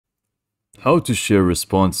How to share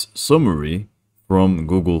response summary from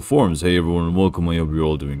Google Forms. Hey everyone, welcome. I hope you're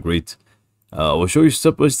all doing great. I'll show you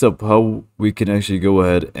step by step how we can actually go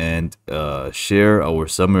ahead and share our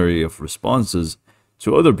summary of responses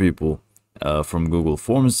to other people from Google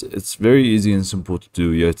Forms. It's very easy and simple to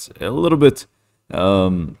do, yet a little bit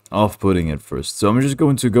off-putting at first. So I'm just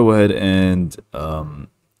going to go ahead and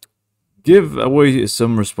give away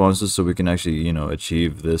some responses so we can actually,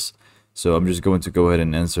 achieve this. So I'm just going to go ahead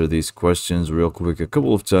and answer these questions real quick a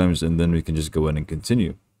couple of times, and then we can just go ahead and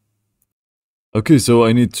continue. Okay, so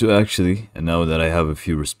I need to actually, and now that I have a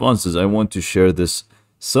few responses, I want to share this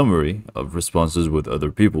summary of responses with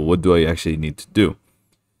other people. What do I actually need to do?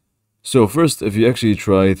 So first, if you actually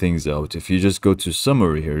try things out, if you just go to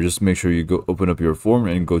summary here, just make sure you go open up your form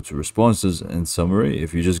and go to responses and summary.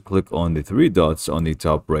 If you just click on the three dots on the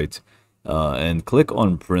top right and click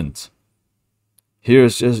on print, here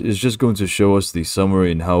it's just going to show us the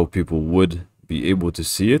summary and how people would be able to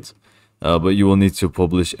see it. But you will need to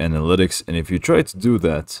publish analytics, and if you try to do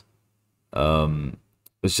that,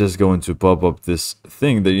 it's just going to pop up this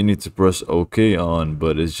thing that you need to press OK on,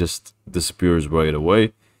 but it just disappears right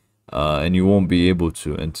away, and you won't be able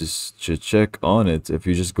to. And to check on it, if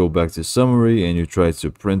you just go back to summary and you try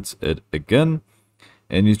to print it again,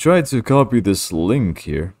 and you try to copy this link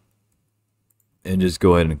here, and just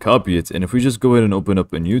go ahead and copy it, and if we just go ahead and open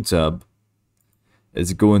up a new tab,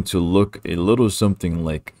 it's going to look a little something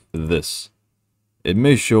like this. It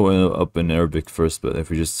may show up in Arabic first, but if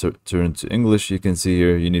we just turn to English, you can see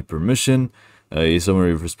here you need permission. A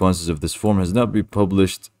summary of responses of this form has not been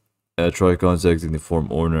published. Try contacting the form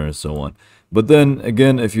owner and so on. But then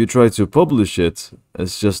again, if you try to publish it,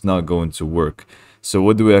 it's just not going to work. So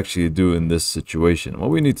what do we actually do in this situation? What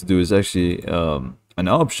we need to do is actually an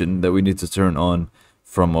option that we need to turn on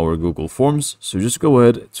from our Google Forms. So just go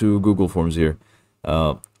ahead to Google Forms here.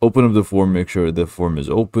 Open up the form, make sure the form is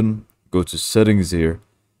open, go to settings here,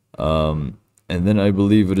 and then I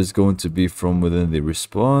believe it is going to be from within the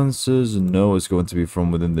responses. No, it's going to be from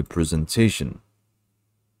within the presentation.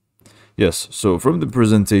 Yes, so from the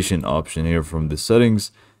presentation option here from the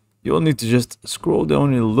settings, you'll need to just scroll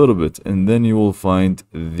down a little bit, and then you will find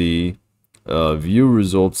the view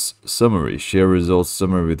results summary, share results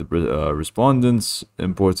summary with respondents,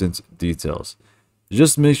 important details.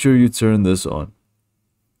 Just make sure you turn this on.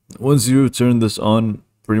 Once you turn this on,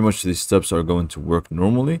 pretty much these steps are going to work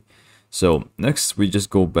normally. So next we just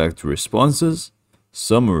go back to responses,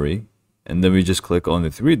 summary, and then we just click on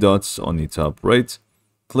the three dots on the top right,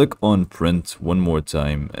 click on print one more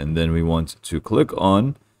time, and then we want to click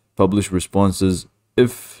on publish responses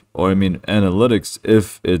analytics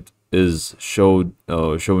if it is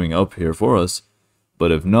showing up here for us.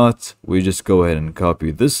 But if not, we just go ahead and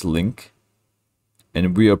copy this link,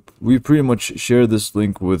 and we pretty much share this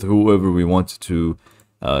link with whoever we want to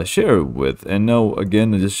share it with. And now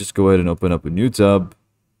again, let's just go ahead and open up a new tab,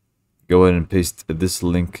 go ahead and paste this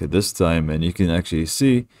link this time, and you can actually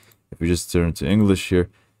see, if we just turn to English here,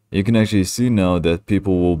 you can actually see now that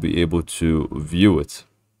people will be able to view it.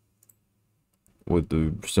 With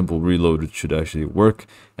the simple reload, it should actually work,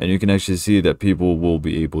 and you can actually see that people will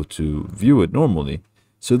be able to view it normally.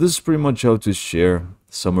 So this is pretty much how to share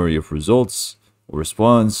summary of results or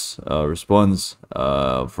response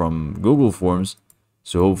from Google Forms.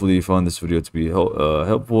 So hopefully you found this video to be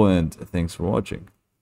helpful, and thanks for watching.